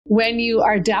when you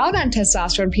are down on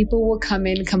testosterone, people will come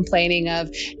in complaining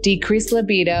of decreased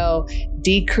libido,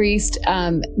 decreased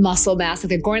muscle mass. Like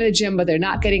they're going to the gym, but they're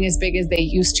not getting as big as they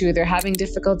used to. They're having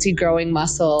difficulty growing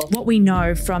muscle. What we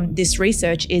know from this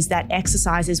research is that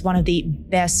exercise is one of the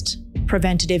best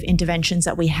preventative interventions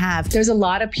that we have. There's a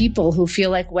lot of people who feel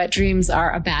like wet dreams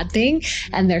are a bad thing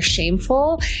and they're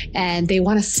shameful and they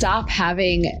want to stop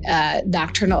having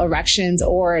nocturnal erections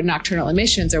or nocturnal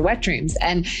emissions or wet dreams.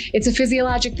 And it's a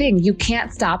physiologic thing. You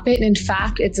can't stop it. And in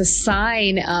fact, it's a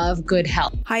sign of good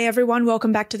health. Hi, everyone.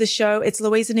 Welcome back to the show. It's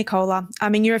Louisa Nicola.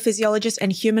 I'm a neurophysiologist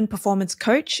and human performance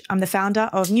coach. I'm the founder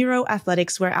of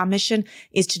Neuroathletics, where our mission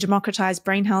is to democratize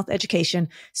brain health education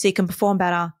so you can perform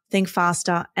better, think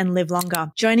faster, and live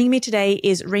longer. Joining me today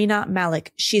is Rena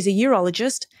Malik. She's a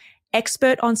urologist,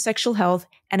 expert on sexual health,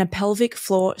 and a pelvic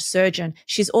floor surgeon.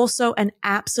 She's also an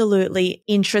absolutely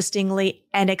interestingly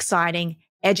and exciting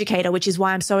educator, which is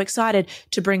why I'm so excited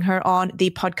to bring her on the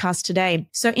podcast today.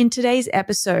 So in today's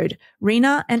episode,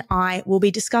 Rena and I will be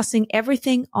discussing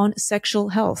everything on sexual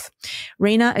health.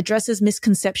 Rena addresses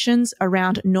misconceptions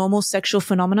around normal sexual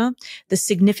phenomena, the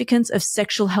significance of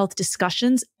sexual health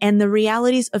discussions, and the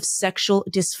realities of sexual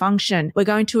dysfunction. We're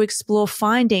going to explore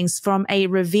findings from a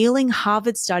revealing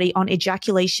Harvard study on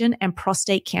ejaculation and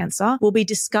prostate cancer. We'll be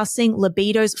discussing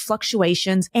libido's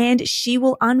fluctuations, and she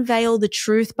will unveil the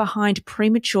truth behind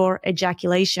premature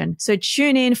ejaculation. So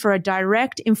tune in for a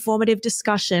direct, informative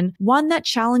discussion, one that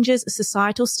challenges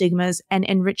societal stigmas and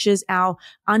enriches our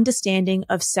understanding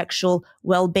of sexual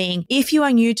well-being. If you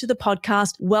are new to the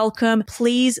podcast, welcome.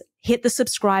 Please hit the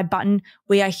subscribe button.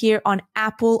 We are here on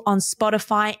Apple, on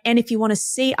Spotify. And if you want to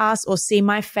see us or see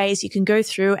my face, you can go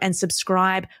through and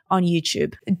subscribe on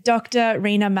YouTube. Dr.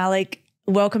 Rena Malik,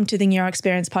 welcome to the Neuro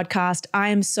Experience podcast. I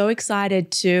am so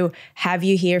excited to have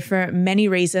you here for many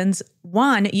reasons.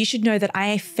 One, you should know that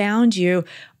I found you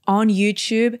on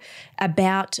YouTube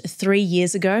about 3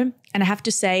 years ago. And I have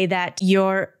to say that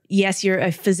you're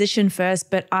a physician first,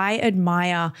 but I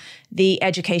admire the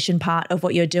education part of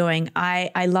what you're doing.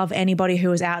 I love anybody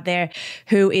who is out there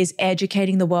who is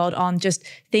educating the world on just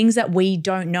things that we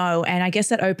don't know. And I guess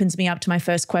that opens me up to my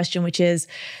first question, which is,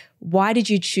 why did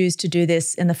you choose to do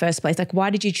this in the first place? Like, why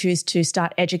did you choose to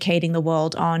start educating the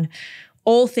world on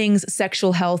all things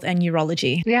sexual health and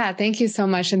urology? Yeah, thank you so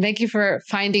much. And thank you for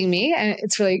finding me. And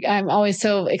I'm always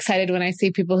so excited when I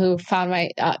see people who found my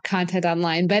content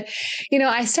online. But,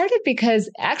 I started because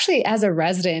actually as a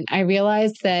resident, I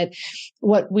realized that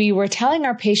what we were telling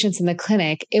our patients in the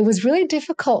clinic, it was really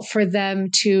difficult for them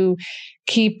to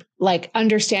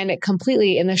understand it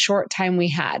completely in the short time we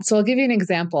had. So I'll give you an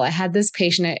example. I had this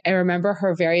patient, I remember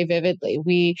her very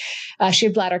vividly. She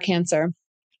had bladder cancer.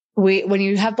 When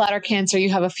you have bladder cancer, you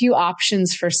have a few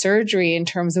options for surgery in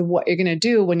terms of what you're going to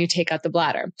do when you take out the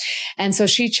bladder. And so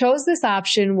she chose this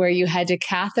option where you had to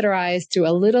catheterize through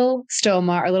a little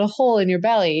stoma or a little hole in your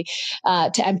belly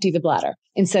to empty the bladder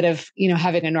instead of,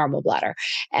 having a normal bladder.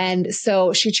 And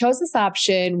so she chose this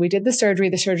option. We did the surgery.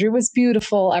 The surgery was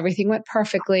beautiful. Everything went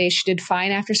perfectly. She did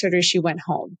fine after surgery. She went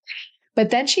home. But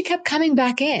then she kept coming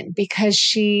back in because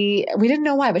we didn't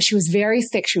know why, but she was very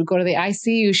sick. She would go to the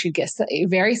ICU. She'd get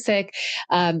very sick.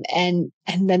 And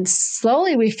then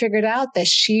slowly we figured out that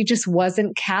she just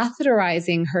wasn't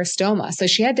catheterizing her stoma. So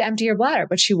she had to empty her bladder,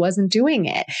 but she wasn't doing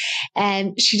it.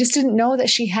 And she just didn't know that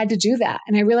she had to do that.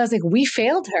 And I realized we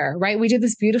failed her, right? We did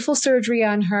this beautiful surgery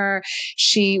on her.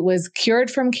 She was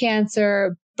cured from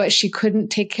cancer, but she couldn't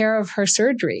take care of her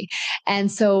surgery.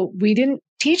 And so we didn't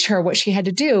teach her what she had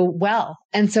to do well.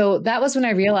 And so that was when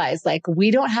I realized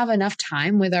we don't have enough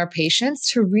time with our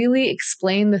patients to really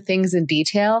explain the things in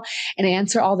detail and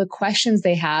answer all the questions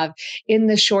they have in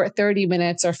the short 30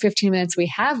 minutes or 15 minutes we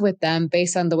have with them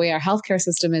based on the way our healthcare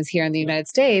system is here in the United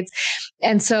States.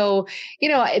 And so,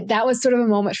 that was sort of a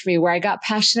moment for me where I got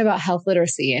passionate about health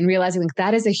literacy and realizing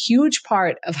that is a huge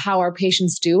part of how our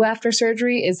patients do after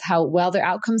surgery is how well their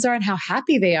outcomes are and how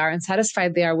happy they are and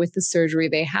satisfied they are with the surgery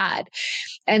they had.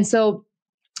 And so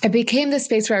it became this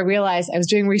space where I realized I was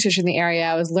doing research in the area.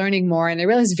 I was learning more, and I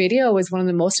realized video was one of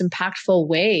the most impactful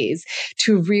ways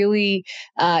to really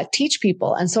teach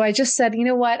people. And so I just said, you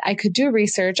know what? I could do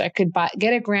research. I could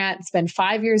get a grant, spend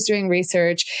 5 years doing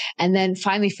research, and then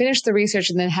finally finish the research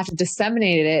and then have to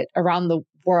disseminate it around the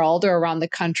world or around the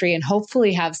country and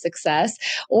hopefully have success,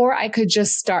 or I could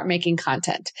just start making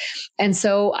content. And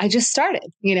so I just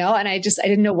started, and I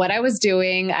didn't know what I was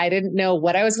doing. I didn't know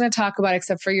what I was going to talk about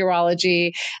except for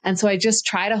urology. And so I just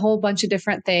tried a whole bunch of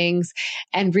different things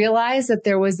and realized that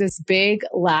there was this big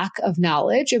lack of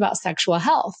knowledge about sexual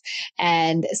health.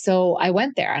 And so I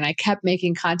went there and I kept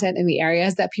making content in the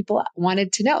areas that people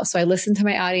wanted to know. So I listened to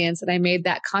my audience and I made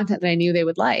that content that I knew they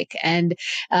would like and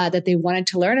that they wanted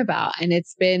to learn about. And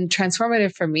it's been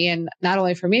transformative for me, and not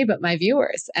only for me, but my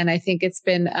viewers. And I think it's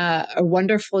been a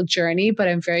wonderful journey, but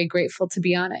I'm very grateful to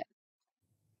be on it.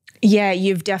 Yeah,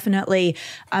 you've definitely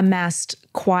amassed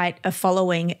quite a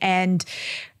following. And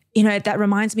that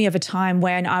reminds me of a time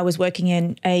when I was working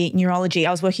in neurology.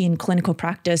 I was working in clinical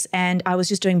practice and I was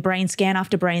just doing brain scan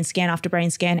after brain scan after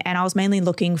brain scan. And I was mainly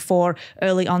looking for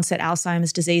early onset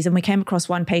Alzheimer's disease. And we came across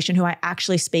one patient who I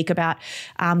actually speak about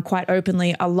quite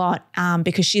openly a lot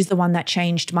because she's the one that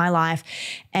changed my life.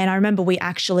 And I remember we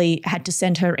actually had to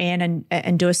send her in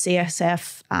and do a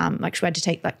CSF. Like she had to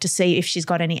take to see if she's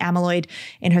got any amyloid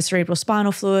in her cerebral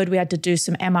spinal fluid. We had to do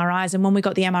some MRIs. And when we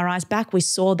got the MRIs back, we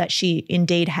saw that she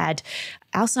indeed had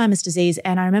Alzheimer's disease.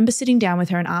 And I remember sitting down with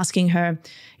her and asking her,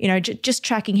 just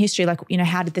tracking history, like,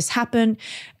 how did this happen?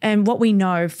 And what we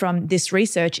know from this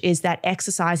research is that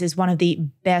exercise is one of the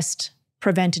best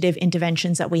preventative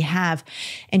interventions that we have.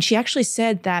 And she actually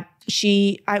said that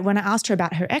when I asked her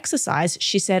about her exercise,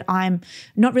 she said, I'm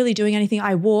not really doing anything.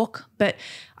 I walk, but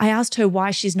I asked her why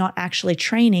she's not actually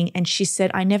training. And she said,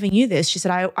 I never knew this. She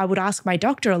said, I would ask my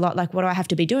doctor a lot, like, what do I have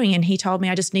to be doing? And he told me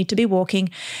I just need to be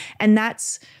walking. And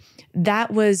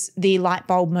that was the light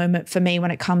bulb moment for me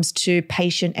when it comes to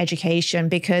patient education,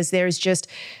 because there is just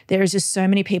so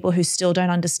many people who still don't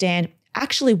understand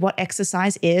actually what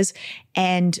exercise is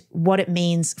and what it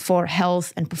means for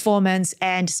health and performance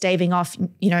and staving off,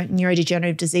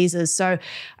 neurodegenerative diseases. So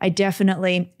I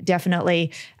definitely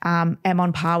am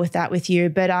on par with that with you.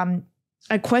 But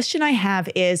a question I have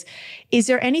is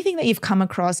there anything that you've come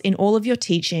across in all of your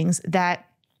teachings that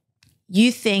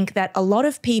you think that a lot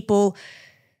of people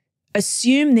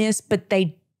assume this, but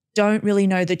they don't really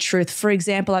know the truth? For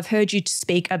example, I've heard you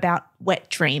speak about wet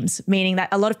dreams, meaning that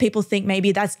a lot of people think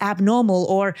maybe that's abnormal,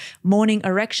 or morning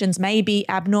erections may be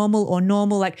abnormal or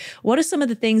normal. Like, what are some of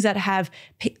the things that have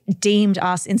deemed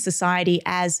us in society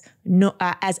as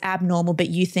abnormal, but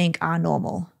you think are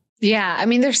normal? Yeah, I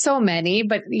mean, there's so many,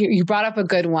 but you brought up a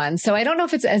good one. So I don't know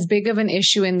if it's as big of an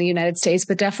issue in the United States,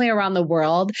 but definitely around the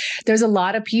world, there's a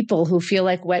lot of people who feel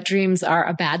like wet dreams are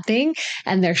a bad thing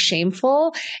and they're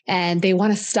shameful and they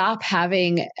want to stop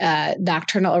having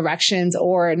nocturnal erections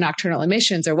or nocturnal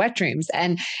emissions or wet dreams.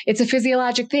 And it's a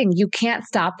physiologic thing. You can't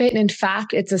stop it. And in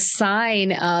fact, it's a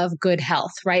sign of good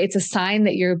health, right? It's a sign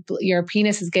that your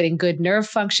penis is getting good nerve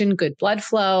function, good blood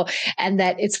flow, and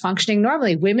that it's functioning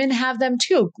normally. Women have them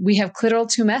too. We have clitoral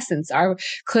tumescence. Our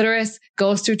clitoris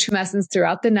goes through tumescence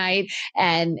throughout the night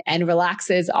and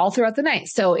relaxes all throughout the night.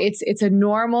 So it's a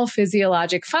normal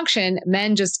physiologic function.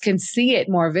 Men just can see it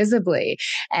more visibly.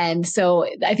 And so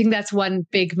I think that's one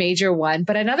big major one.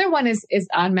 But another one is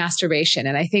on masturbation.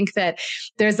 And I think that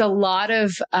there's a lot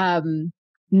of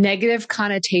negative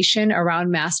connotation around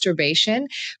masturbation,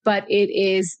 but it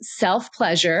is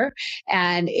self-pleasure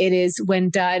and it is when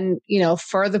done,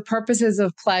 for the purposes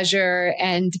of pleasure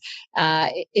and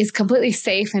is completely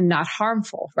safe and not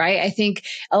harmful, right? I think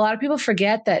a lot of people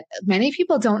forget that many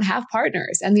people don't have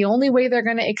partners and the only way they're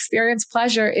going to experience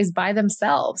pleasure is by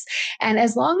themselves. And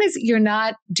as long as you're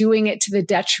not doing it to the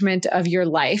detriment of your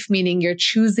life, meaning you're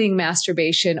choosing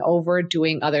masturbation over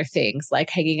doing other things like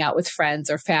hanging out with friends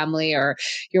or family or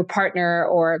your partner,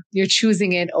 or you're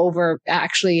choosing it over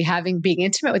actually being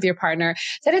intimate with your partner,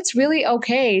 that it's really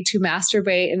okay to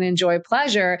masturbate and enjoy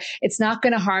pleasure. It's not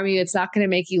going to harm you. It's not going to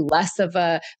make you less of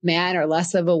a man or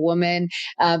less of a woman.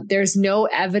 There's no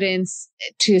evidence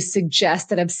to suggest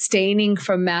that abstaining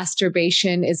from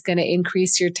masturbation is going to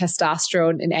increase your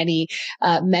testosterone in any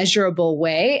measurable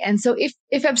way. And so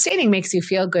if abstaining makes you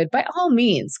feel good, by all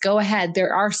means, go ahead.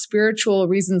 There are spiritual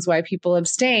reasons why people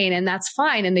abstain, and that's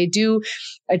fine. And they do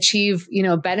achieve,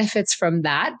 benefits from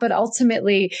that. But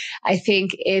ultimately, I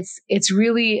think it's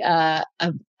really a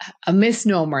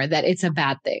misnomer that it's a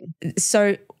bad thing.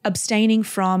 So abstaining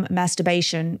from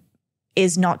masturbation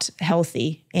is not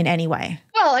healthy in any way.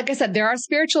 Well, like I said, there are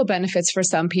spiritual benefits for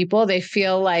some people. They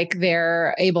feel like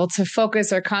they're able to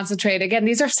focus or concentrate. Again,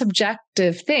 these are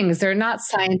subjective things. They're not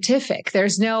scientific.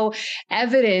 There's no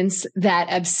evidence that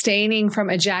abstaining from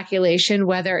ejaculation,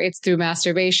 whether it's through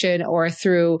masturbation or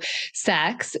through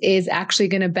sex, is actually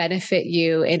going to benefit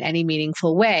you in any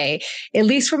meaningful way, at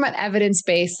least from an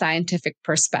evidence-based scientific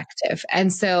perspective.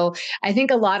 And so I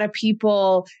think a lot of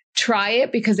people try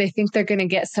it because they think they're going to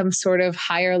get some sort of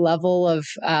higher level of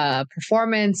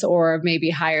performance or maybe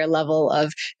higher level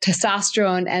of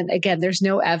testosterone. And again, there's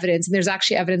no evidence, and there's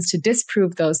actually evidence to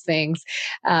disprove those things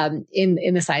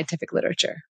in the scientific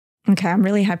literature. Okay, I'm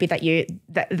really happy that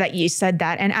you said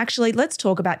that. And actually, let's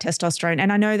talk about testosterone.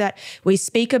 And I know that we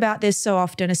speak about this so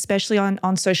often, especially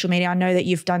on social media. I know that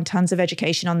you've done tons of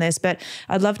education on this, but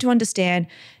I'd love to understand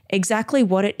exactly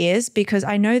what it is, because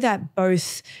I know that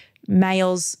both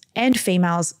males and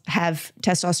females have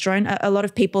testosterone. A lot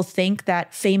of people think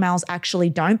that females actually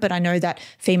don't, but I know that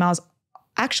females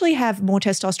actually have more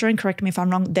testosterone, correct me if I'm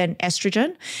wrong, than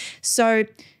estrogen.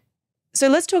 So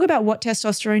let's talk about what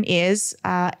testosterone is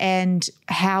and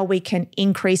how we can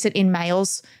increase it in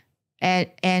males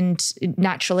and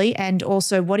naturally, and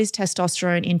also what is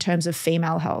testosterone in terms of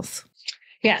female health.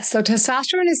 Yeah. So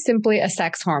testosterone is simply a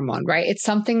sex hormone, right? It's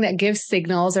something that gives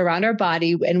signals around our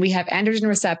body, and we have androgen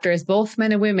receptors. Both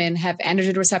men and women have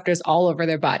androgen receptors all over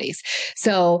their bodies.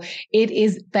 So it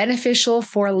is beneficial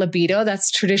for libido. That's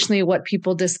traditionally what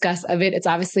people discuss of it. It's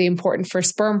obviously important for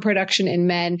sperm production in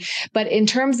men. But in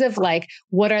terms of like,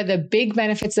 what are the big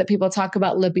benefits that people talk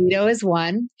about? Libido is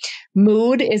one.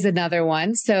 Mood is another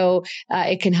one. So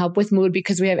it can help with mood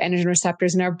because we have androgen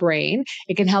receptors in our brain.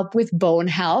 It can help with bone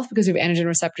health because we have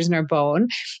androgen receptors in our bone.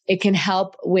 It can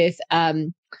help with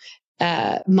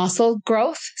muscle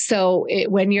growth. So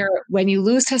when you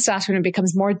lose testosterone, it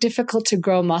becomes more difficult to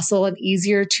grow muscle and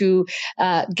easier to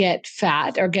get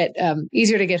fat or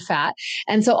easier to get fat.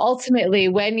 And so ultimately,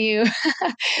 when you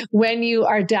when you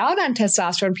are down on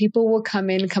testosterone, people will come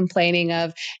in complaining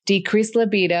of decreased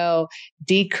libido,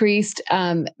 decreased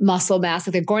muscle mass.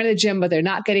 Like they're going to the gym, but they're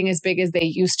not getting as big as they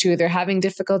used to. They're having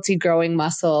difficulty growing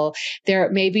muscle. They're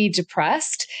maybe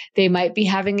depressed. They might be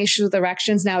having issues with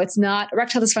erections. Now,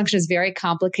 erectile dysfunction is very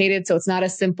complicated. So it's not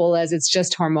as simple as it's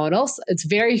just hormonal. It's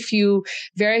very few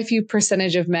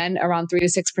percentage of men, around 3 to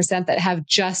 6%, that have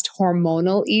just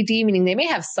hormonal ED, meaning they may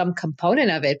have some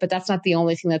component of it, but that's not the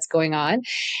only thing that's going on.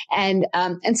 And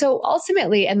so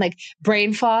ultimately, and like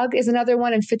brain fog is another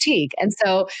one, and fatigue. And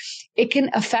so it can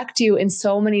affect you in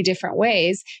so many different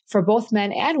ways for both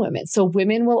men and women. So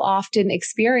women will often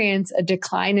experience a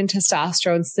decline in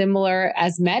testosterone, similar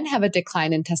as men have a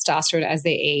decline in testosterone as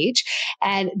they age.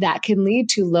 And that can lead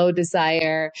to low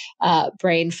desire,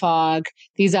 brain fog,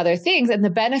 these other things. And the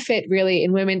benefit really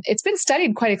in women, it's been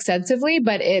studied quite extensively,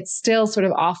 but it's still sort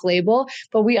of off label.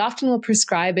 But we often will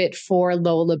prescribe it for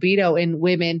low libido in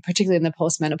women, particularly in the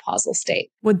postmenopausal state.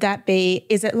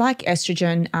 Is it like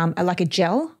estrogen, like a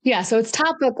gel? Yeah, so it's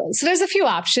topical. So there's a few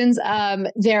options.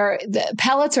 The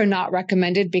pellets are not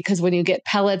recommended because when you get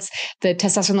pellets, the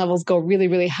testosterone levels go really,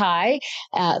 really high,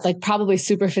 like probably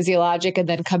super physiologic, and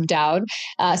then come down.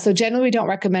 So generally we don't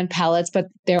recommend pellets, but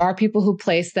there are people who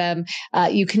place them.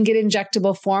 You can get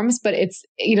injectable forms, but it's,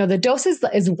 the dose is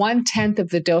 1/10 of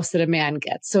the dose that a man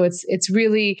gets. So it's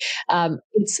really,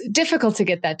 it's difficult to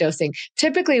get that dosing.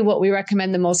 Typically what we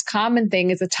recommend, the most common thing,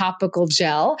 is a topical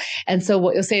gel. And so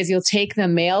what you'll say is you'll take the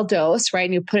male dose, right?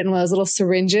 And you put it in one of those little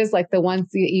syringes, like the ones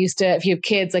you used to, if you have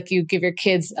kids, like you give your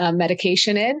kids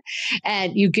medication in,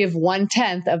 and you give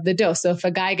 1/10 of the dose. So if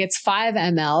a guy gets 5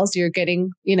 mLs, you're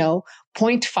getting,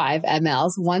 0.5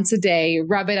 mLs once a day. You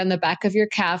rub it on the back of your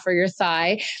calf or your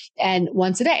thigh, and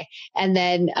once a day. And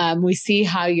then we see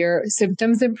how your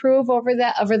symptoms improve over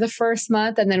the first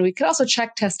month. And then we could also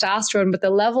check testosterone, but the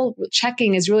level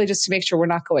checking is really just to make sure we're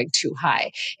not going too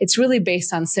high. It's really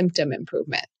based on symptom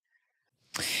improvement.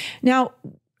 Now,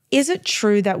 is it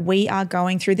true that we are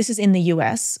going through, this is in the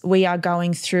US, we are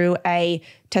going through a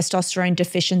testosterone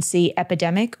deficiency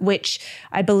epidemic, which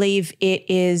I believe it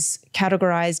is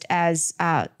categorized as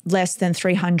less than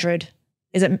 300,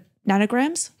 is it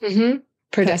nanograms? Mm-hmm.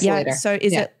 Per deciliter. Yeah. So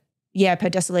is it? Yeah, per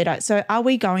deciliter. So are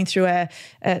we going through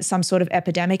some sort of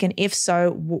epidemic? And if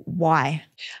so, why?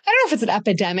 I don't know if it's an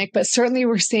epidemic, but certainly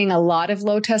we're seeing a lot of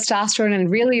low testosterone. And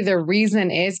really the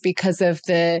reason is because of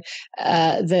the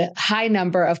high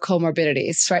number of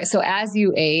comorbidities, right? So as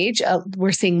you age,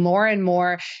 we're seeing more and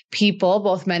more people,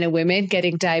 both men and women,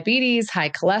 getting diabetes, high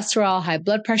cholesterol, high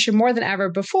blood pressure, more than ever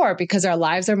before, because our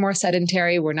lives are more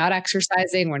sedentary. We're not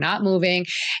exercising, we're not moving.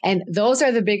 And those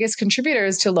are the biggest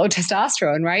contributors to low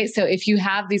testosterone, right? So So if you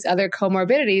have these other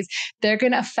comorbidities, they're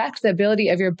going to affect the ability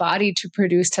of your body to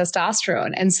produce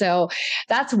testosterone. And so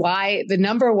that's why the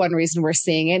number one reason we're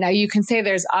seeing it. Now you can say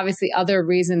there's obviously other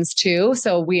reasons too.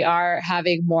 So we are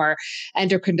having more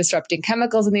endocrine disrupting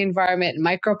chemicals in the environment and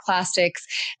microplastics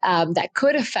that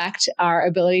could affect our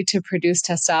ability to produce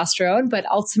testosterone. But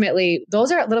ultimately,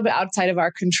 those are a little bit outside of our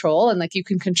control. And like you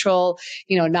can control,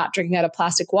 not drinking out of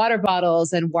plastic water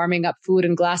bottles and warming up food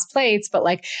in glass plates, but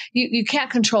like you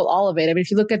can't control all of it. I mean, if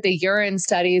you look at the urine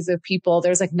studies of people,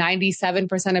 there's like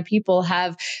 97% of people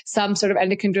have some sort of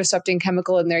endocrine disrupting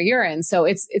chemical in their urine. So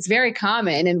it's very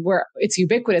common and it's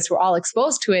ubiquitous. We're all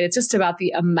exposed to it. It's just about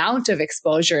the amount of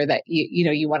exposure that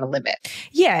you want to limit.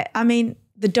 Yeah. I mean,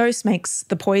 the dose makes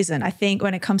the poison. I think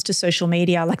when it comes to social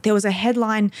media, like there was a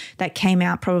headline that came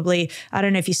out probably, I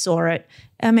don't know if you saw it,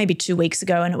 maybe 2 weeks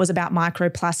ago, and it was about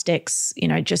microplastics,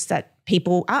 just that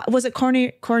people, was it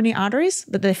coronary arteries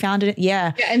that they found it?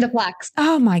 Yeah. Yeah, and the plaques.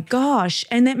 Oh my gosh.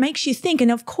 And that makes you think.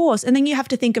 And of course, and then you have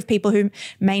to think of people who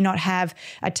may not have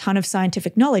a ton of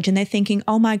scientific knowledge and they're thinking,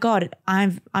 oh my God,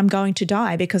 I'm going to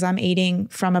die because I'm eating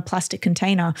from a plastic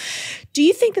container. Do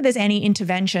you think that there's any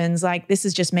interventions, like this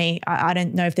is just me, I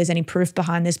don't know if there's any proof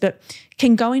behind this, but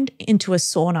can going into a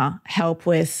sauna help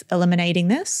with eliminating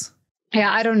this? Yeah,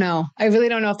 I don't know. I really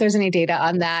don't know if there's any data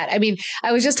on that. I mean,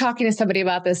 I was just talking to somebody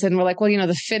about this and we're like, well,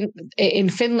 in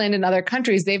Finland and other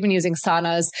countries, they've been using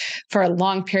saunas for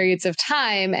long periods of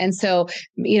time. And so,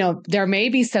 there may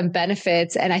be some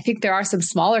benefits. And I think there are some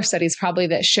smaller studies probably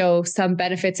that show some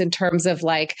benefits in terms of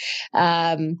like,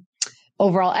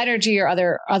 overall energy or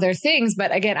other things.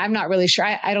 But again, I'm not really sure.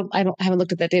 I haven't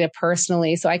looked at that data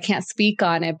personally, so I can't speak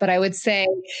on it. But I would say,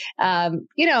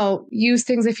 use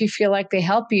things if you feel like they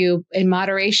help you in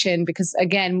moderation, because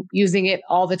again, using it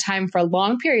all the time for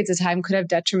long periods of time could have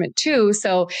detriment too.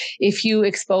 So if you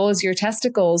expose your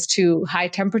testicles to high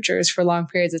temperatures for long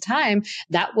periods of time,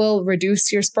 that will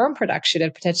reduce your sperm production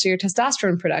and potentially your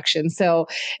testosterone production. So,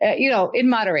 in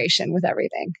moderation with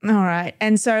everything. All right.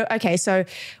 And so, okay, so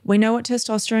we know what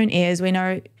testosterone is. We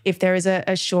know if there is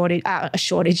a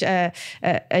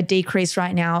decrease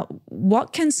right now.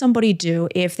 What can somebody do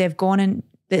if they've gone and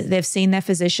they've seen their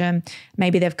physician,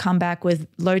 maybe they've come back with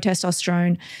low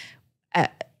testosterone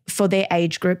for their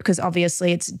age group, because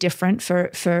obviously it's different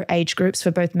for age groups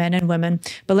for both men and women.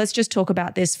 But let's just talk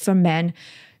about this for men.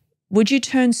 Would you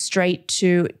turn straight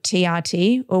to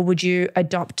TRT or would you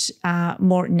adopt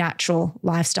more natural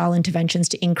lifestyle interventions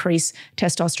to increase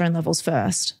testosterone levels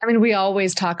first? I mean, we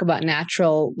always talk about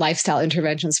natural lifestyle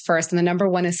interventions first. And the number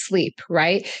one is sleep,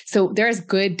 right? So there's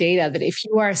good data that if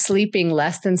you are sleeping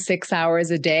less than 6 hours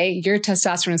a day, your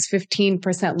testosterone is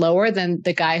 15% lower than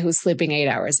the guy who's sleeping 8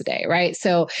 hours a day, right?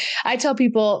 So I tell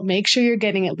people, make sure you're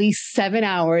getting at least 7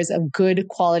 hours of good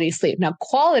quality sleep. Now,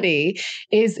 quality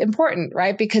is important,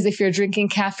 right? Because if you're drinking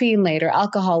caffeine late or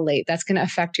alcohol late, that's going to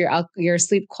affect your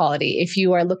sleep quality. If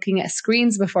you are looking at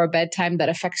screens before bedtime, that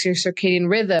affects your circadian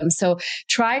rhythm. So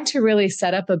trying to really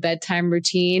set up a bedtime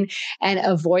routine and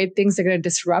avoid things that are going to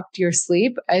disrupt your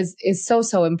sleep is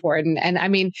so important. And I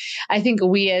mean, I think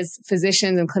we as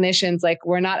physicians and clinicians, like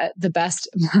we're not the best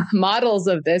models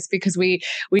of this because we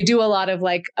do a lot of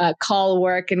call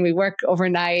work and we work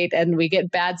overnight and we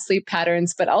get bad sleep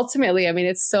patterns. But ultimately, I mean,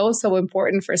 it's so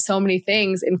important for so many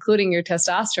things, including your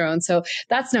testosterone. So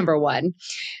that's number one.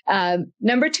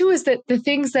 Number two is that the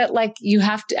things that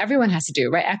everyone has to do,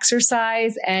 right?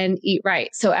 Exercise and eat right.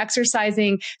 So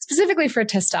exercising specifically for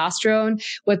testosterone,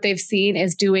 what they've seen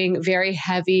is doing very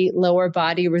heavy lower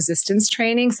body resistance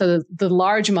training. So the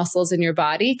large muscles in your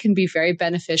body can be very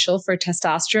beneficial for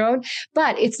testosterone,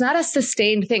 but it's not a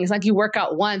sustained thing. It's like you work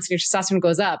out once and your testosterone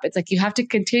goes up. It's like you have to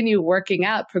continue working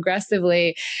out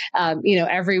progressively,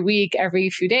 every week, every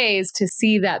few days to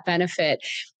see that benefit.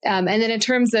 And then in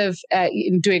terms of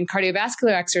doing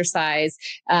cardiovascular exercise,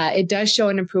 it does show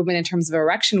an improvement in terms of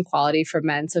erection quality for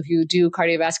men. So if you do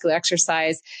cardiovascular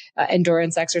exercise,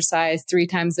 endurance exercise 3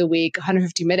 times a week,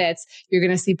 150 minutes, you're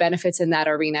going to see benefits in that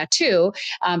arena too.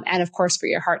 And of course, for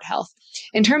your heart health.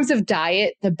 In terms of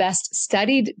diet, the best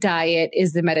studied diet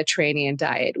is the Mediterranean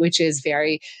diet, which is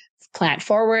very plant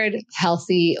forward,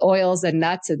 healthy oils and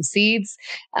nuts and seeds,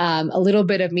 a little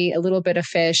bit of meat, a little bit of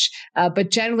fish,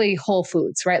 but generally whole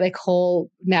foods, right? Like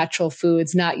whole natural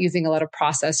foods, not using a lot of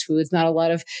processed foods, not a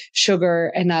lot of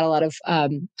sugar and not a lot of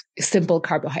simple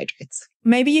carbohydrates.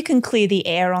 Maybe you can clear the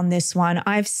air on this one.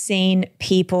 I've seen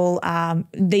people,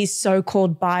 these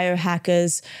so-called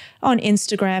biohackers on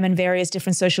Instagram and various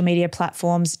different social media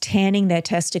platforms, tanning their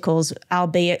testicles,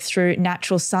 albeit through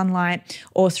natural sunlight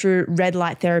or through red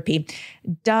light therapy.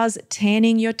 Does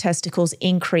tanning your testicles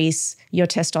increase your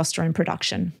testosterone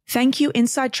production? Thank you,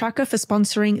 Inside Tracker, for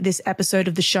sponsoring this episode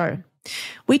of the show.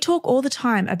 We talk all the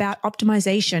time about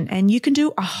optimization, and you can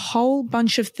do a whole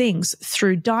bunch of things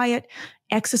through diet,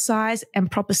 exercise, and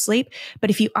proper sleep.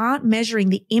 But if you aren't measuring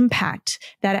the impact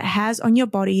that it has on your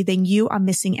body, then you are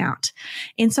missing out.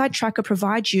 Inside Tracker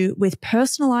provides you with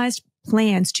personalized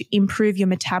plans to improve your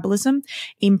metabolism,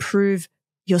 improve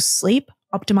your sleep,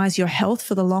 optimize your health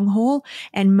for the long haul.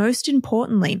 And most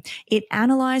importantly, it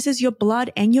analyzes your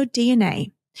blood and your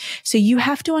DNA. So you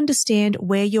have to understand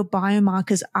where your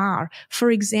biomarkers are.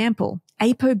 For example,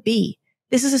 ApoB.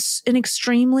 This is an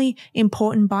extremely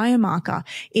important biomarker.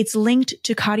 It's linked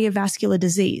to cardiovascular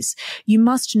disease. You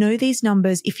must know these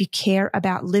numbers if you care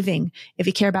about living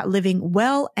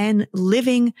well and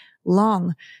living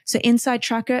long. So Inside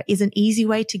Tracker is an easy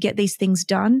way to get these things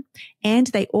done. And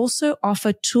they also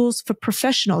offer tools for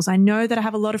professionals. I know that I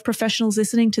have a lot of professionals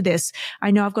listening to this.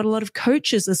 I know I've got a lot of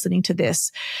coaches listening to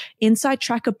this. Inside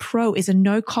Tracker Pro is a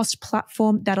no-cost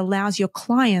platform that allows your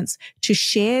clients to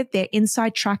share their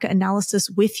Inside Tracker analysis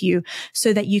with you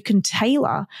so that you can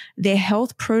tailor their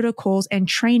health protocols and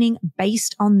training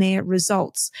based on their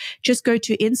results. Just go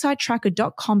to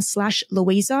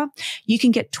insidetracker.com/Louisa. You can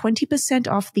get 20%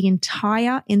 off the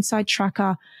entire Inside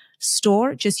Tracker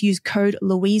store. Just use code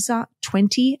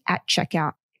Louisa20 at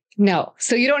checkout. No.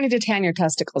 So you don't need to tan your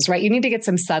testicles, right? You need to get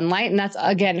some sunlight. And that's,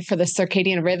 again, for the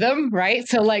circadian rhythm, right?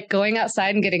 So like going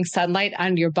outside and getting sunlight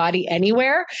on your body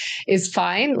anywhere is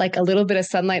fine. Like a little bit of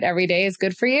sunlight every day is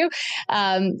good for you,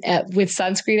 with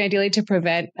sunscreen, ideally to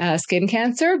prevent skin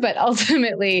cancer. But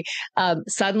ultimately,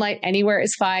 sunlight anywhere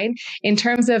is fine. In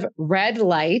terms of red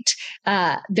light,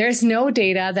 there's no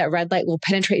data that red light will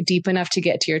penetrate deep enough to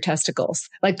get to your testicles.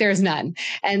 Like there's none.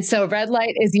 And so red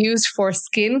light is used for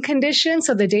skin conditions.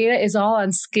 So the data is all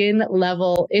on skin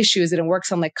level issues, and it works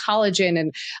on like collagen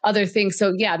and other things.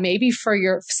 So yeah, maybe for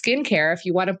your skincare, if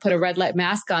you want to put a red light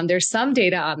mask on, there's some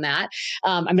data on that.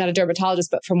 I'm not a dermatologist,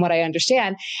 but from what I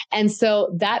understand. And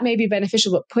so that may be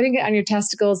beneficial, but putting it on your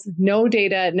testicles, no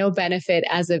data, no benefit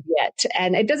as of yet.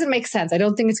 And it doesn't make sense. I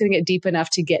don't think it's going to get deep enough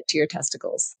to get to your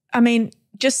testicles. I mean,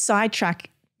 just sidetracking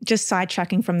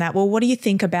from that. Well, what do you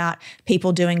think about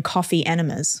people doing coffee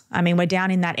enemas? I mean, we're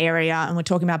down in that area and we're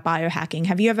talking about biohacking.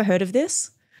 Have you ever heard of this?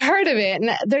 Heard of it,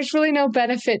 and there's really no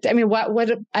benefit. I mean, what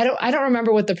I don't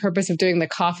remember what the purpose of doing the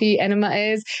coffee enema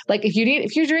is. Like if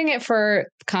you're doing it for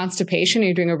constipation,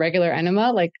 you're doing a regular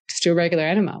enema, like just do a regular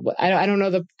enema. I don't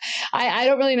know I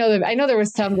don't really know I know there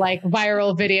was some like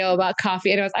viral video about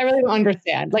coffee enemas. I really don't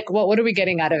understand. Like what are we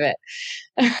getting out of it?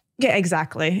 Yeah,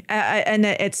 exactly. And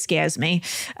it scares me.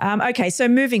 Okay, so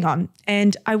moving on.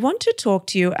 And I want to talk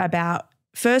to you about,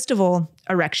 first of all,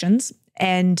 erections.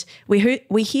 And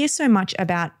we hear so much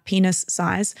about penis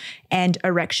size and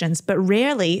erections, but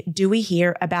rarely do we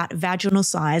hear about vaginal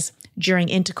size during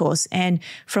intercourse. And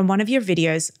from one of your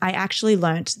videos, I actually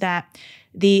learnt that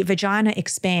the vagina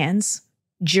expands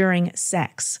during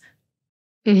sex.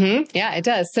 Mm-hmm. Yeah, it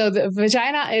does. So the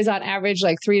vagina is on average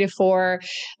like 3 to 4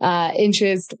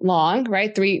 inches long,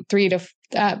 right? Three to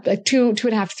like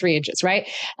 2.5 to 3 inches, right?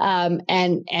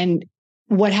 And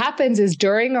what happens is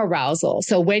during arousal.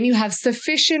 So when you have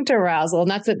sufficient arousal,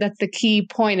 and that's the key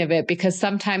point of it, because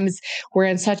sometimes we're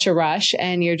in such a rush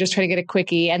and you're just trying to get a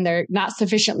quickie and they're not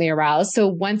sufficiently aroused. So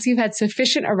once you've had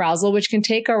sufficient arousal, which can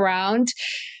take around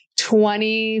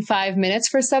 25 minutes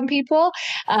for some people.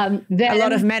 Then a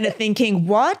lot of men are thinking,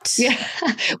 what? Yeah.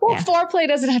 Well, foreplay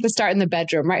doesn't have to start in the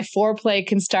bedroom, right? Foreplay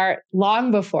can start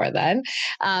long before then.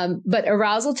 But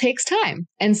arousal takes time.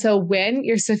 And so when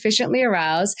you're sufficiently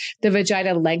aroused, the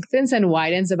vagina lengthens and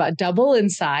widens about double in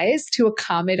size to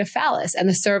accommodate a phallus. And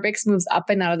the cervix moves up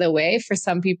and out of the way. For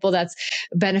some people, that's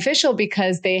beneficial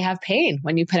because they have pain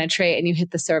when you penetrate and you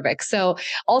hit the cervix. So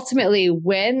ultimately,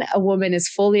 when a woman is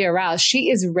fully aroused,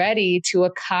 she is ready to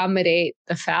accommodate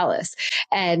the phallus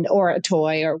or a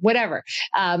toy or whatever.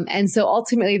 And so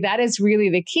ultimately that is really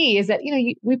the key, is that,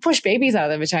 we push babies out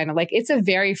of the vagina. Like it's a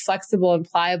very flexible and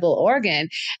pliable organ.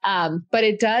 But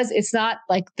it's not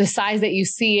like the size that you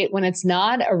see it when it's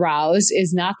not aroused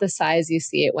is not the size you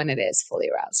see it when it is fully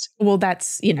aroused. Well,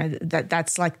 that's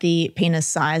like the penis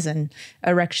size and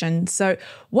erection. So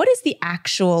what is the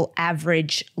actual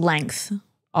average length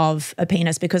of a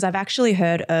penis? Because I've actually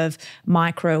heard of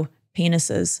micro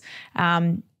penises.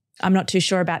 I'm not too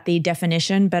sure about the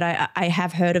definition, but I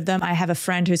have heard of them. I have a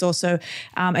friend who's also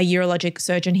a urologic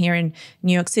surgeon here in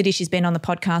New York City. She's been on the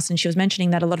podcast and she was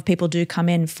mentioning that a lot of people do come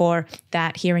in for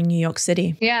that here in New York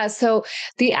City. Yeah. So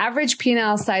the average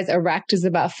penile size erect is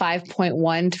about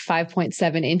 5.1 to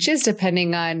 5.7 inches,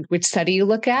 depending on which study you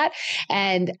look at.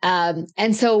 And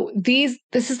so this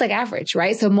is like average,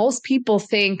 right? So most people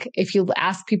think, if you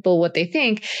ask people what they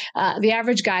think, the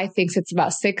average guy thinks it's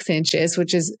about 6 inches,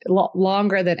 which is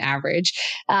longer than average.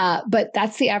 But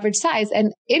that's the average size.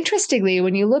 And interestingly,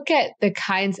 when you look at the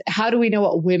kinds, how do we know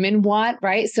what women want,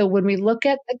 right? So when we look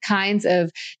at the kinds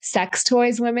of sex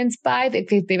toys women buy,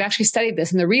 they've actually studied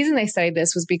this. And the reason they studied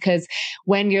this was because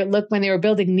when they were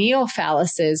building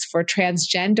neophalluses for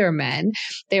transgender men,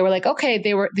 they were like, okay,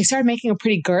 they started making them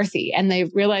pretty girthy. And they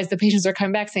realized the patients are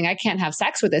coming back saying, I can't have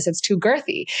sex with this. It's too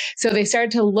girthy. So they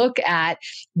started to look at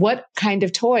what kind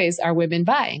of toys are women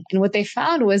buying. And what they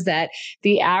found was that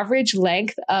the average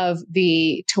length of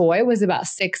the toy was about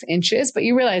 6 inches, but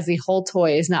you realize the whole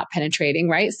toy is not penetrating,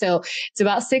 right? So it's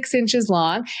about 6 inches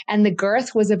long, and the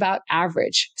girth was about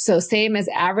average. So same as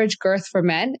average girth for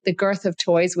men, the girth of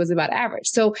toys was about average.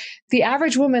 So the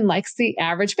average woman likes the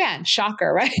average man.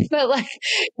 Shocker, right?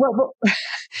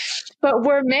 But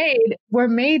we're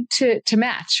made to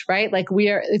match, right? Like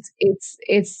we're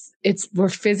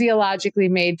physiologically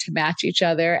made to match each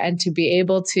other and to be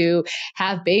able to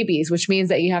have babies, which means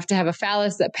that you have to have a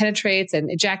phallus that penetrates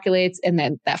and ejaculates, and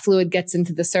then that fluid gets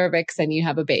into the cervix and you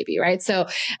have a baby, right? So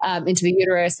into the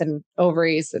uterus and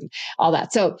ovaries and all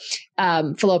that. So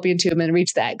fallopian tube and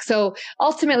reach the egg. So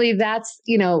ultimately that's,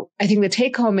 I think the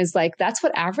take home is like, that's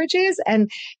what average is. And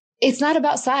it's not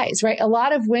about size, right? A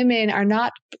lot of women are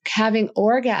not having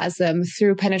orgasm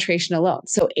through penetration alone.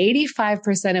 So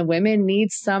 85% of women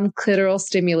need some clitoral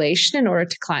stimulation in order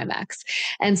to climax.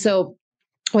 And so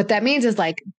what that means is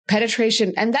like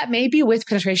penetration, and that may be with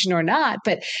penetration or not,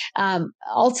 but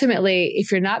ultimately,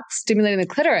 if you're not stimulating the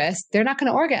clitoris, they're not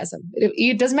going to orgasm.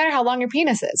 It doesn't matter how long your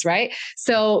penis is, right?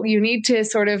 So you need to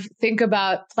sort of think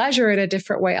about pleasure in a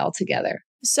different way altogether.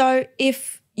 So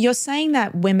if you're saying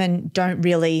that women don't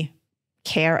really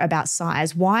care about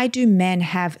size, why do men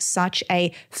have such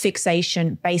a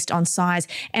fixation based on size?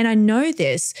 And I know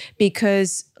this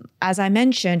because, as I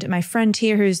mentioned, my friend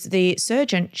here who's the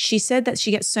surgeon, she said that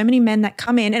she gets so many men that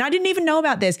come in, and I didn't even know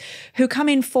about this, who come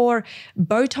in for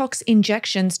Botox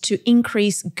injections to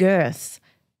increase girth,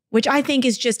 which I think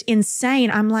is just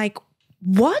insane. I'm like,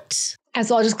 what? And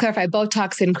so I'll just clarify,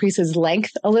 Botox increases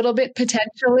length a little bit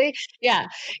potentially. Yeah.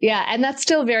 Yeah. And that's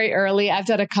still very early. I've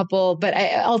done a couple, but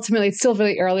ultimately it's still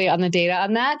really early on the data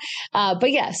on that.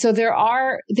 But yeah, so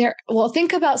well,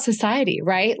 think about society,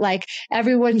 right? Like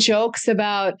everyone jokes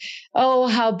about, oh,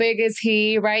 how big is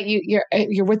he, right?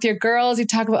 You're with your girls, you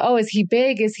talk about, oh, is he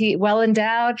big? Is he well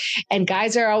endowed? And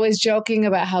guys are always joking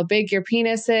about how big your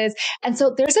penis is. And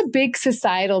so there's a big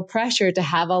societal pressure to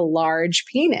have a large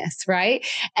penis, right?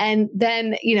 And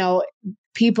then,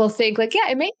 people think like,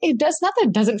 yeah, it does not that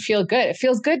it doesn't feel good. It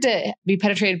feels good to be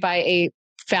penetrated by a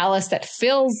phallus that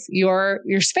fills your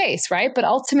space, right? But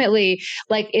ultimately,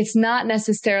 like it's not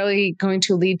necessarily going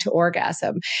to lead to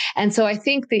orgasm. And so I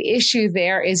think the issue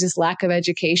there is just lack of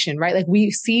education, right? Like we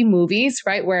see movies,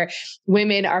 right, where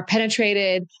women are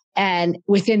penetrated and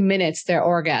within minutes they're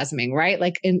orgasming, right?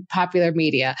 Like in popular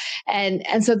media. And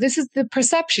so this is the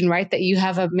perception, right? That you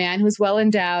have a man who's well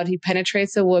endowed, he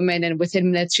penetrates a woman and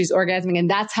within minutes she's orgasming and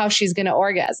that's how she's going to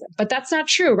orgasm. But that's not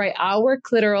true, right? Our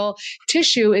clitoral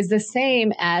tissue is the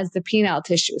same as the penile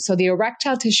tissue. So the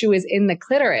erectile tissue is in the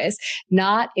clitoris,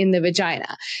 not in the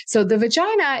vagina. So the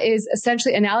vagina is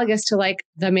essentially analogous to like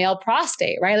the male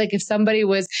prostate, right? Like if somebody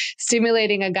was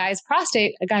stimulating a guy's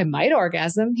prostate, a guy might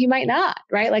orgasm, he might not,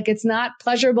 right? Like it's not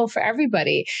pleasurable for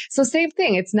everybody. So same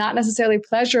thing. It's not necessarily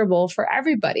pleasurable for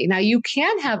everybody. Now you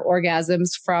can have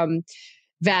orgasms from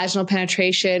vaginal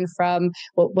penetration, from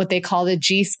what they call the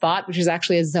G spot, which is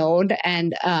actually a zone,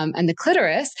 and the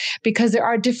clitoris, because there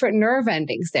are different nerve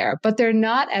endings there, but they're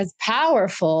not as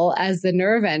powerful as the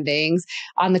nerve endings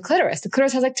on the clitoris. The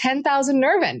clitoris has like 10,000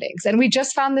 nerve endings. And we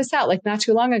just found this out like not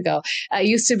too long ago. It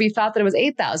used to be thought that it was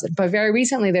 8,000, but very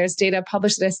recently there's data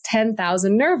published that has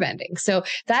 10,000 nerve endings. So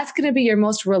that's going to be your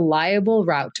most reliable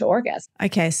route to orgasm.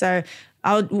 Okay. So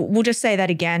we'll just say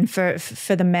that again for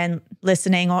the men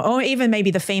listening, or even maybe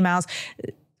the females.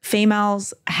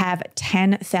 Females have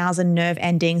 10,000 nerve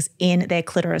endings in their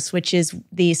clitoris, which is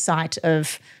the site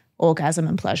of orgasm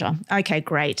and pleasure. Okay,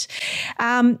 great.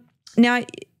 Now,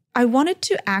 I wanted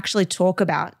to actually talk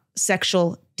about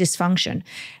sexual dysfunction.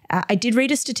 I did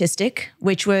read a statistic,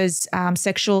 which was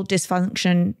sexual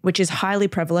dysfunction, which is highly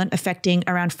prevalent, affecting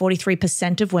around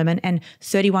 43% of women and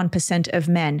 31% of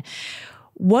men.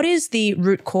 What is the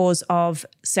root cause of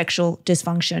sexual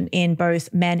dysfunction in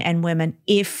both men and women,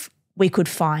 if we could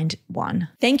find one?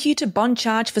 Thank you to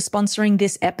Boncharge for sponsoring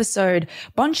this episode.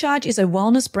 Boncharge is a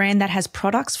wellness brand that has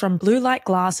products from blue light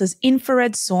glasses,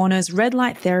 infrared saunas, red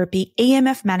light therapy,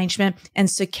 EMF management, and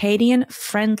circadian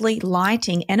friendly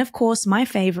lighting. And of course, my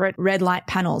favorite, red light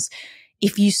panels.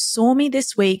 If you saw me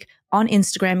this week on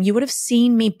Instagram, you would have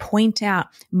seen me point out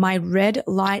my red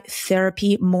light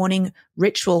therapy morning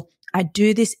ritual. I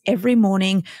do this every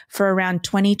morning for around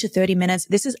 20 to 30 minutes.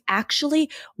 This is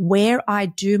actually where I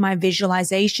do my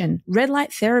visualization. Red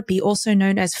light therapy, also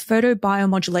known as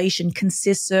photobiomodulation,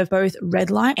 consists of both red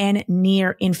light and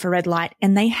near infrared light,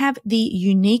 and they have the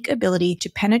unique ability to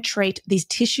penetrate these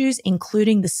tissues,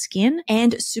 including the skin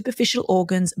and superficial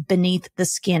organs beneath the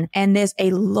skin. And there's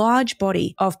a large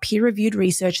body of peer-reviewed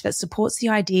research that supports the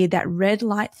idea that red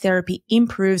light therapy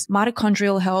improves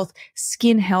mitochondrial health,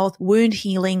 skin health, wound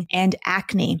healing, and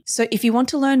acne. So if you want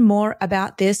to learn more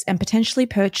about this and potentially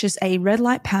purchase a red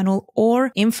light panel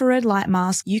or infrared light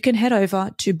mask, you can head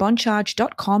over to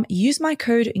boncharge.com. Use my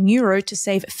code NEURO to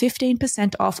save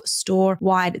 15% off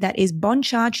store-wide. That is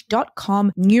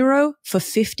boncharge.com, NEURO, for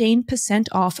 15%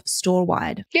 off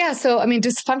store-wide. Yeah. So, I mean,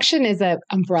 dysfunction is an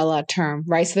umbrella term,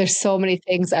 right? So there's so many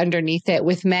things underneath it.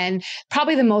 With men,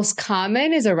 probably the most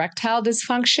common is erectile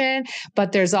dysfunction,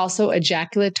 but there's also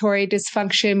ejaculatory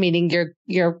dysfunction, meaning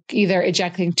you're either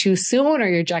ejaculating too soon or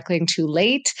you're ejaculating too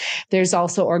late. There's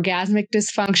also orgasmic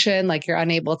dysfunction, like you're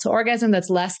unable to orgasm. That's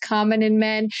less common in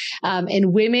men.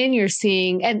 In women, you're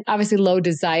seeing, and obviously low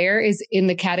desire is in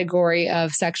the category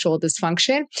of sexual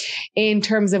dysfunction. In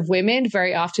terms of women,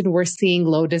 very often we're seeing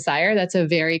low desire. That's a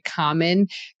very common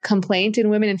complaint in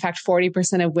women. In fact,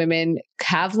 40% of women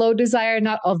have low desire.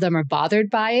 Not all of them are bothered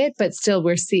by it, but still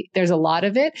there's a lot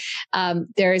of it.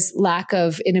 There's lack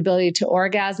of inability to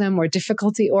orgasm or difficulty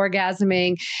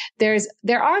orgasming. There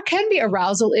can be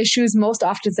arousal issues. Most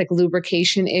often it's like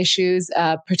lubrication issues,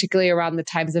 particularly around the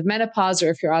times of menopause, or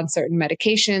if you're on certain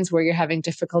medications where you're having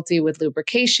difficulty with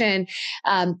lubrication.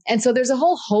 And so there's a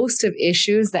whole host of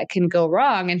issues that can go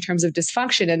wrong in terms of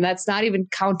dysfunction. And that's not even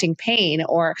counting pain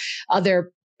or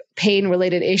other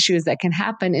pain-related issues that can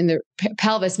happen in the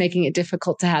pelvis, making it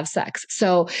difficult to have sex.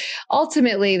 So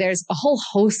ultimately, there's a whole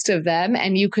host of them,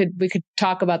 and we could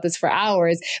talk about this for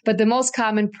hours, but the most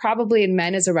common probably in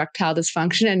men is erectile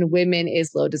dysfunction, and women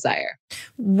is low desire.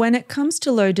 When it comes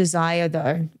to low desire,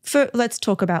 though, let's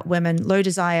talk about women. Low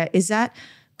desire, is that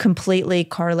completely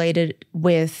correlated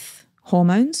with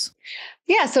hormones?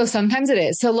 Yeah, so sometimes it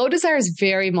is. So low desire is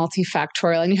very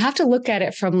multifactorial, and you have to look at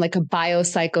it from like a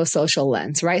biopsychosocial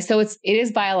lens, right? So it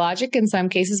is biologic in some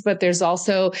cases, but there's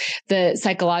also the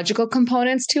psychological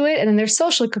components to it, and then there's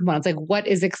social components. Like what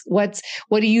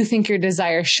do you think your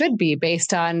desire should be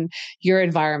based on your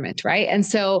environment, right? And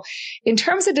so in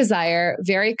terms of desire,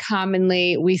 very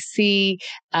commonly we see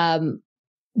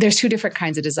there's two different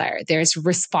kinds of desire. There's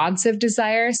responsive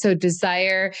desire. So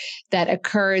desire that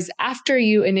occurs after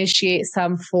you initiate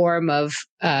some form of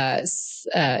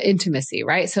intimacy,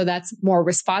 right? So that's more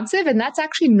responsive, and that's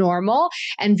actually normal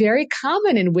and very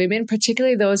common in women,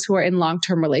 particularly those who are in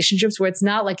long-term relationships where it's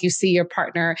not like you see your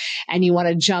partner and you want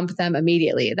to jump them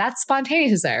immediately. That's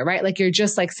spontaneous desire, right? Like you're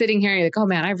just like sitting here and you're like, oh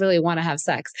man, I really want to have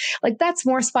sex. Like that's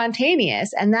more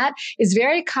spontaneous. And that is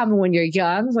very common when you're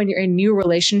young, when you're in new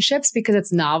relationships, because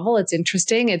it's novel, it's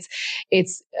interesting,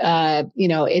 it's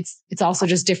also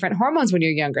just different hormones when you're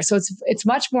younger. So it's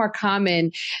much more common,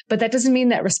 but that doesn't mean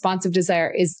that responsive desire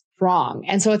is wrong.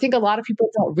 And so I think a lot of people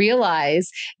don't realize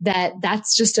that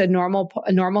that's just a normal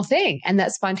thing, and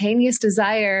that spontaneous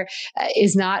desire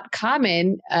is not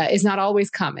common, is not always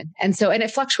common. And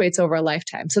it fluctuates over a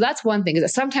lifetime. So that's one thing, is that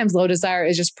sometimes low desire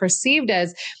is just perceived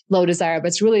as low desire, but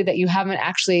it's really that you haven't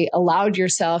actually allowed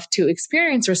yourself to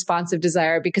experience responsive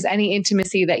desire, because any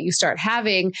intimacy that you start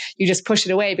having, you just push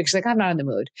it away because you're like, I'm not in the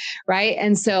mood. Right.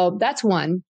 And so that's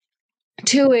one.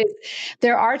 Two is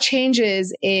there are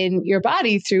changes in your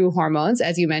body through hormones,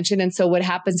 as you mentioned. And so what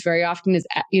happens very often is,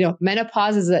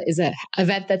 menopause is an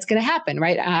event that's going to happen,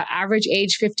 right? Average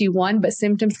age 51, but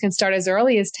symptoms can start as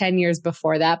early as 10 years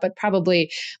before that, but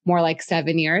probably more like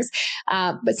 7 years.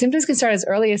 But symptoms can start as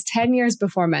early as 10 years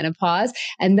before menopause.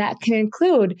 And that can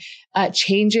include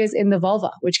changes in the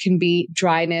vulva, which can be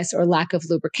dryness or lack of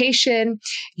lubrication.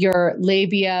 Your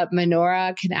labia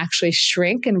minora can actually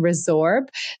shrink and resorb.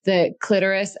 The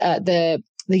clitoris, the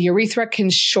the urethra can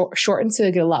shorten, so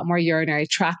you get a lot more urinary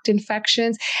tract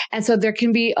infections. And so there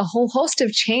can be a whole host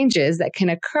of changes that can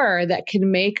occur that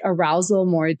can make arousal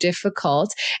more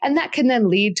difficult. And that can then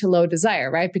lead to low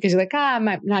desire, right? Because you're like, I'm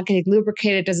not getting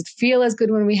lubricated. Does it feel as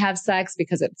good when we have sex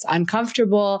because it's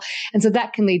uncomfortable? And so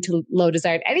that can lead to low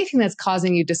desire. Anything that's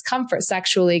causing you discomfort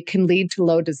sexually can lead to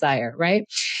low desire, right?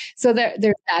 So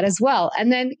there's that as well.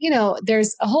 And then,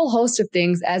 there's a whole host of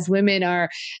things as women are,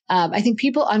 I think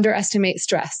people underestimate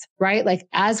stress, right? Like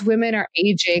as women are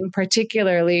aging,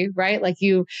 particularly, right? Like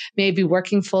you may be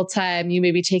working full time, you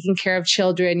may be taking care of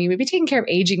children, you may be taking care of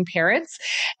aging parents,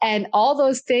 and all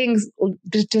those things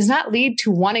does not lead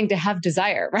to wanting to have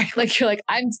desire, right? Like you're like,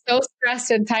 I'm so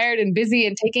stressed and tired and busy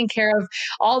and taking care of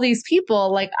all these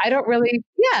people. Like I don't really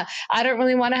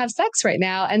want to have sex right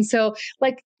now. And so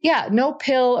like, yeah, no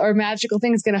pill or magical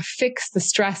thing is going to fix the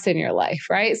stress in your life,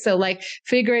 right? So like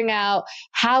figuring out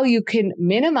how you can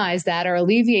minimize that or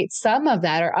alleviate some of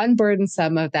that or unburden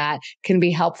some of that can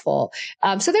be helpful.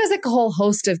 So there's like a whole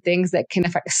host of things that can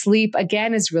affect sleep.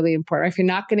 Again, is really important. If you're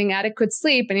not getting adequate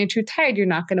sleep and you're too tired, you're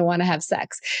not going to want to have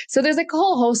sex. So there's like a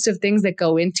whole host of things that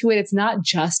go into it. It's not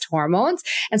just hormones.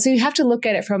 And so you have to look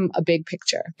at it from a big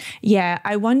picture. Yeah.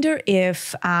 I wonder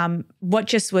if what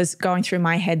just was going through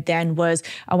my head then was,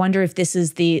 I wonder if this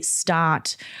is the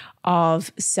start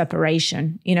of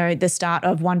separation, the start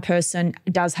of one person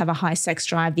does have a high sex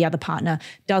drive, the other partner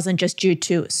doesn't, just due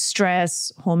to stress,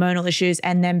 hormonal issues.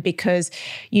 And then because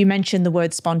you mentioned the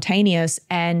word spontaneous,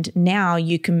 and now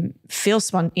you can feel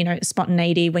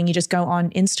spontaneity when you just go on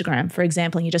Instagram, for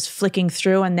example, and you're just flicking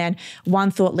through, and then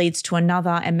one thought leads to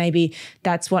another. And maybe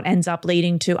that's what ends up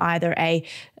leading to either a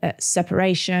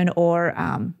separation or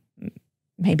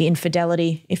maybe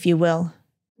infidelity, if you will.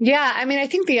 Yeah. I mean, I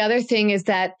think the other thing is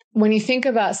that when you think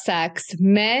about sex,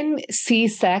 men see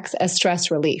sex as stress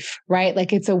relief, right?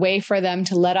 Like it's a way for them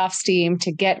to let off steam,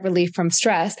 to get relief from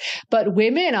stress. But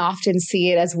women often see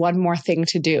it as one more thing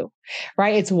to do,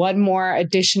 right? It's one more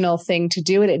additional thing to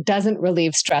do, and it doesn't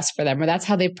relieve stress for them, or that's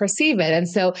how they perceive it. And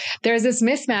so there's this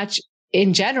mismatch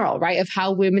in general, right, of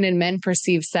how women and men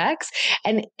perceive sex,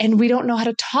 and we don't know how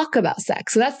to talk about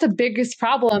sex. So that's the biggest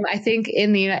problem, I think,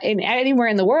 in anywhere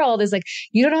in the world, is like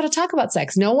you don't know how to talk about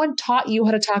sex. No one taught you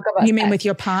how to talk about. You mean sex with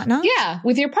your partner? Yeah,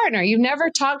 with your partner. You've never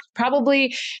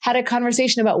probably had a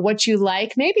conversation about what you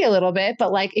like, maybe a little bit,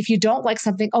 but like if you don't like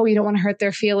something, you don't want to hurt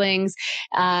their feelings,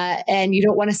 and you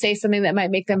don't want to say something that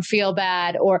might make them feel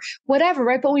bad or whatever,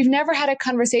 right? But we've never had a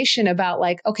conversation about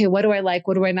like, okay, what do I like?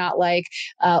 What do I not like?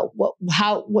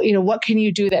 What can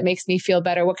you do that makes me feel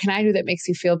better? What can I do that makes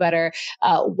you feel better?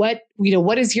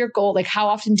 What is your goal? Like, how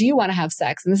often do you want to have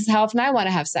sex? And this is how often I want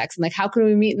to have sex. And like, how can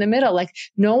we meet in the middle? Like,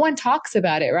 no one talks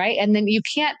about it, right? And then you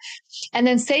can't, and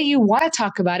then say you want to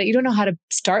talk about it. You don't know how to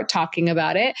start talking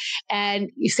about it. And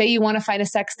you say you want to find a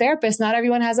sex therapist. Not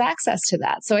everyone has access to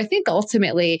that. So I think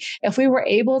ultimately, if we were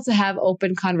able to have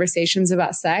open conversations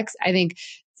about sex, I think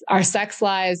our sex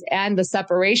lives and the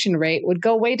separation rate would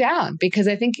go way down, because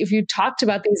I think if you talked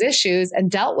about these issues and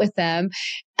dealt with them,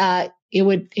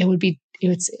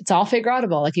 it's all figure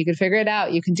outable. Like you can figure it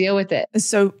out, you can deal with it.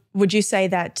 So would you say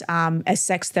that a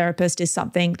sex therapist is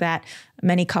something that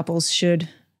many couples should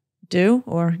do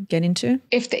or get into?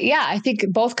 I think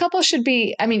both couples should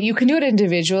be, you can do it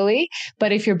individually,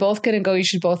 but if you're both going to go, you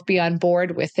should both be on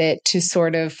board with it to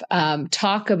sort of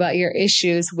talk about your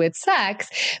issues with sex.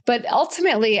 But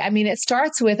ultimately, it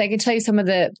starts with, I can tell you some of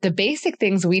the basic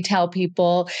things we tell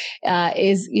people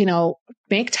is,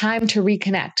 make time to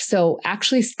reconnect. So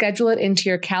actually schedule it into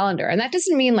your calendar. And that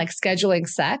doesn't mean like scheduling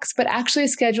sex, but actually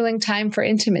scheduling time for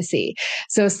intimacy.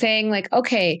 So saying like,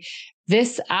 okay,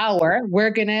 this hour,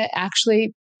 we're going to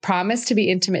actually promise to be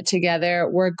intimate together.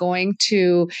 We're going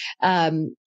to,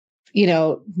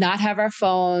 not have our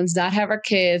phones, not have our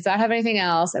kids, not have anything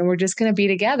else. And we're just going to be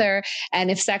together. And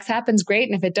if sex happens, great.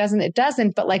 And if it doesn't, it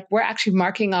doesn't. But like, we're actually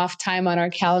marking off time on our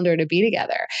calendar to be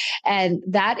together. And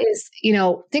that is,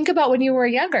 think about when you were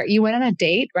younger, you went on a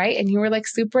date, right? And you were like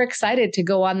super excited to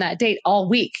go on that date all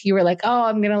week. You were like, oh,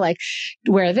 I'm going to like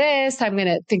wear this. I'm going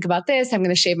to think about this. I'm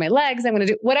going to shave my legs. I'm going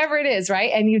to do whatever it is.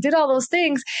 Right. And you did all those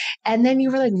things. And then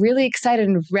you were like really excited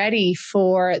and ready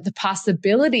for the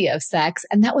possibility of sex.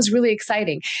 And that was really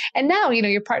exciting. And now,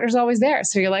 your partner's always there.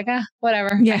 So you're like,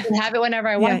 whatever. Yeah. I can have it whenever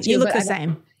I want to. You look the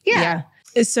same. Yeah.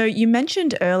 So you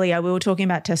mentioned earlier, we were talking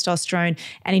about testosterone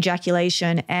and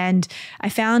ejaculation, and I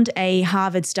found a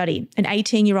Harvard study, an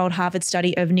 18-year-old Harvard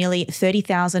study of nearly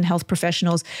 30,000 health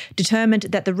professionals determined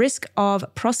that the risk of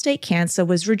prostate cancer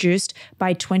was reduced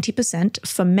by 20%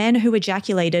 for men who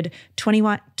ejaculated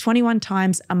 21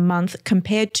 times a month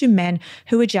compared to men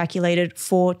who ejaculated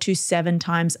 4 to 7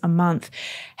 times a month.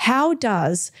 How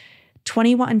does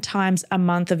 21 times a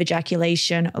month of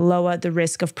ejaculation lower the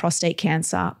risk of prostate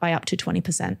cancer by up to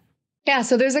 20%? Yeah,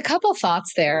 so there's a couple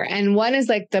thoughts there. And one is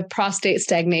like the prostate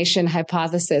stagnation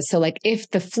hypothesis. So like if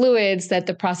the fluids that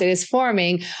the prostate is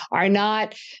forming are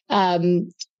not,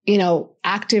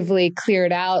 actively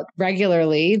cleared out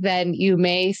regularly, then you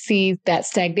may see that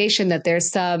stagnation, that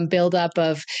there's some buildup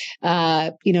of,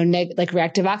 like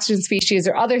reactive oxygen species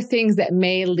or other things that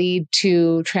may lead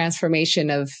to transformation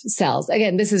of cells.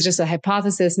 Again, this is just a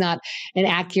hypothesis, not an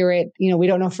accurate, we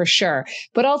don't know for sure.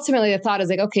 But ultimately the thought is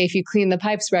like, okay, if you clean the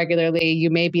pipes regularly, you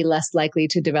may be less likely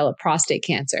to develop prostate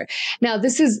cancer. Now,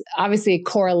 this is obviously a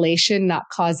correlation, not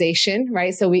causation,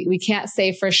 right? So we can't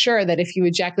say for sure that if you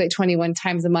ejaculate 21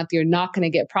 times a month, you're not going to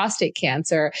get prostate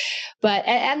cancer. But,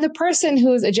 and the person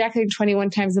who's ejaculating 21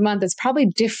 times a month is probably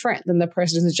different than the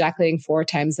person who's ejaculating 4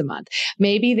 times a month.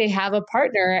 Maybe they have a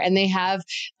partner and they have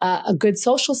a good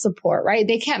social support, right?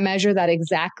 They can't measure that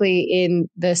exactly in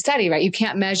the study, right? You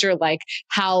can't measure like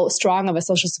how strong of a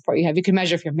social support you have. You can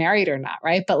measure if you're married or not,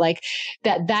 right? But like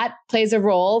that plays a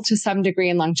role to some degree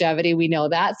in longevity. We know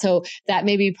that. So that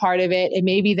may be part of it. It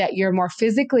may be that you're more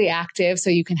physically active so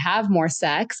you can have more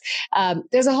sex.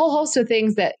 There's a whole host of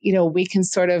things that, we can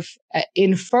sort of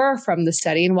infer from the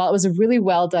study. And while it was a really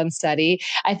well done study,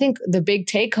 I think the big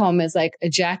take home is like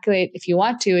ejaculate if you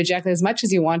want to, ejaculate as much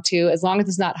as you want to, as long as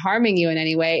it's not harming you in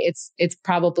any way, it's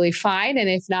probably fine. And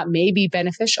if not, maybe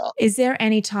beneficial. Is there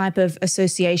any type of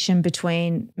association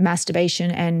between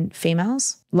masturbation and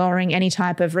females lowering any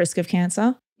type of risk of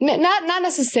cancer? Not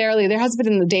necessarily. There has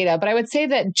been in the data, but I would say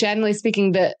that generally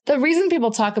speaking, the reason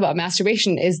people talk about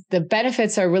masturbation is the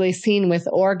benefits are really seen with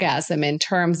orgasm in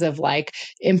terms of like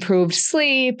improved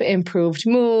sleep, improved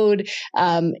mood,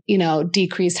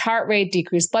 decreased heart rate,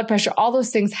 decreased blood pressure. All those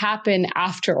things happen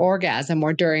after orgasm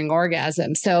or during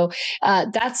orgasm. So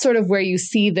that's sort of where you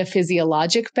see the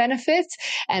physiologic benefits.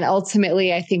 And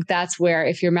ultimately, I think that's where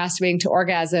if you're masturbating to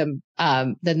orgasm,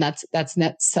 then that's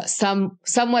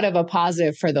somewhat of a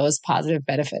positive for those positive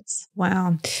benefits.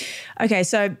 Wow. Okay.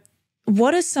 So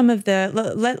what are some of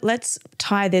let's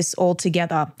tie this all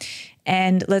together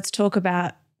and let's talk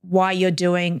about why you're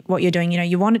doing what you're doing.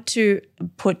 You wanted to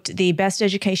put the best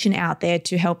education out there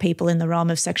to help people in the realm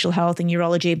of sexual health and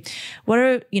urology. What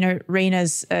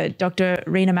are, Dr.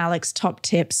 Rena Malik's top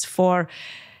tips for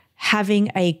having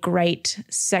a great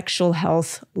sexual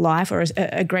health life or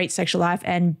a great sexual life,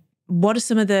 and what are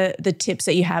some of the tips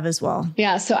that you have as well?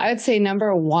 Yeah. So I would say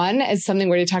number one is something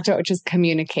we already talked about, which is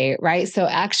communicate, right? So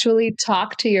actually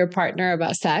talk to your partner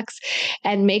about sex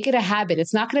and make it a habit.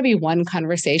 It's not going to be one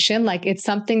conversation. Like it's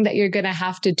something that you're going to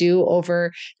have to do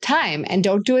over time, and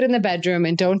don't do it in the bedroom,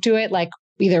 and don't do it like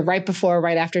either right before or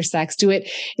right after sex. Do it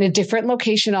in a different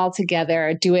location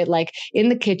altogether. Do it like in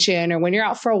the kitchen or when you're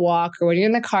out for a walk or when you're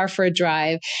in the car for a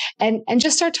drive, and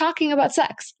just start talking about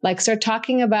sex. Like start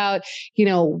talking about,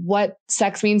 what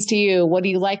sex means to you. What do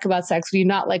you like about sex? What do you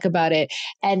not like about it?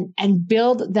 And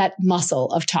build that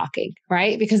muscle of talking,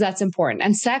 right? Because that's important.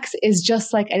 And sex is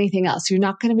just like anything else. You're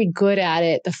not going to be good at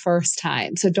it the first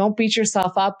time. So don't beat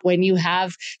yourself up when you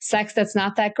have sex that's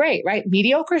not that great, right?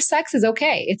 Mediocre sex is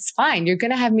okay. It's fine. You're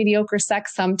going to have mediocre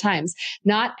sex sometimes.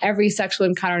 Not every sexual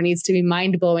encounter needs to be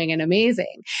mind-blowing and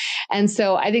amazing. And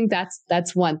so I think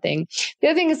that's one thing. The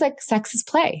other thing is like sex is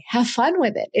play. Have fun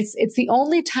with it. It's the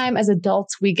only time as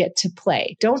adults we get to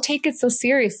play. Don't take it so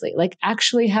seriously. Like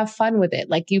actually have fun with it.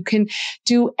 Like you can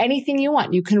do anything you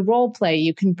want. You can role play.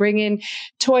 You can bring in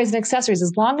toys and accessories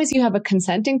as long as you have a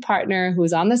consenting partner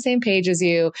who's on the same page as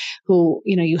you, who,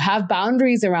 you have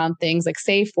boundaries around things like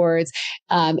safe words.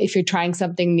 If you're trying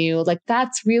something new, like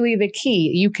that's really the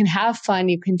key. You can have fun.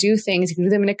 You can do things. You can do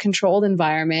them in a controlled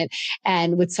environment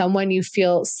and with someone you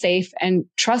feel safe and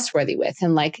trustworthy with.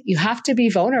 And like, you have to be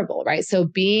vulnerable, right? So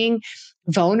being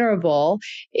vulnerable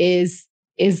is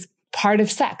part of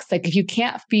sex. Like if you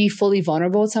can't be fully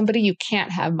vulnerable with somebody, you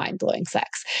can't have mind-blowing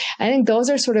sex. I think those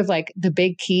are sort of like the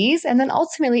big keys. And then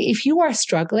ultimately, if you are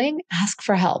struggling, ask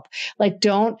for help. Like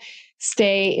don't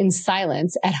stay in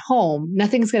silence at home,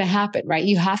 nothing's going to happen, right?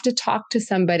 You have to talk to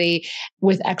somebody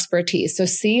with expertise. So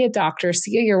see a doctor,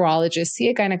 see a urologist, see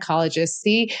a gynecologist,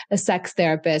 see a sex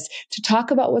therapist to talk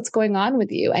about what's going on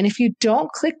with you. And if you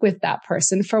don't click with that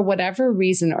person for whatever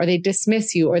reason, or they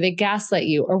dismiss you or they gaslight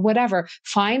you or whatever,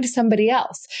 find somebody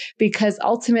else, because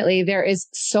ultimately there is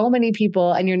so many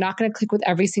people and you're not going to click with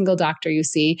every single doctor you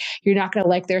see. You're not going to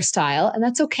like their style, and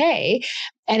that's okay.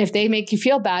 And if they make you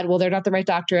feel bad, well, they're not the right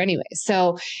doctor anyway.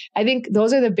 So I think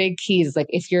those are the big keys. Like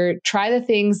if you're try the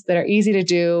things that are easy to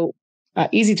do,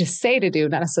 easy to say to do,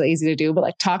 not necessarily easy to do, but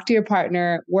like talk to your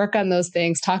partner, work on those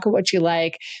things, talk about what you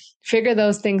like, figure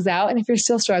those things out. And if you're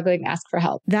still struggling, ask for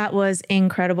help. That was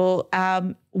incredible.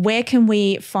 Where can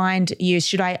we find you?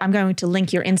 I'm going to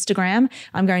link your Instagram.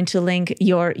 I'm going to link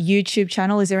your YouTube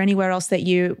channel. Is there anywhere else that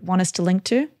you want us to link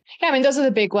to? Yeah, I mean, those are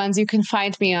the big ones. You can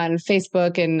find me on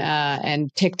Facebook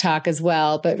and TikTok as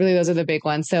well, but really those are the big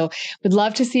ones. So would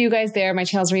love to see you guys there. My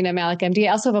channel's Rena Malik MD.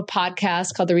 I also have a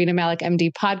podcast called the Rena Malik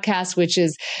MD podcast, which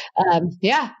is,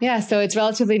 so it's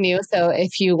relatively new. So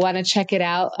if you want to check it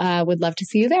out, would love to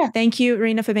see you there. Thank you,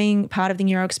 Rena, for being part of the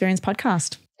Neuro Experience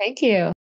podcast. Thank you.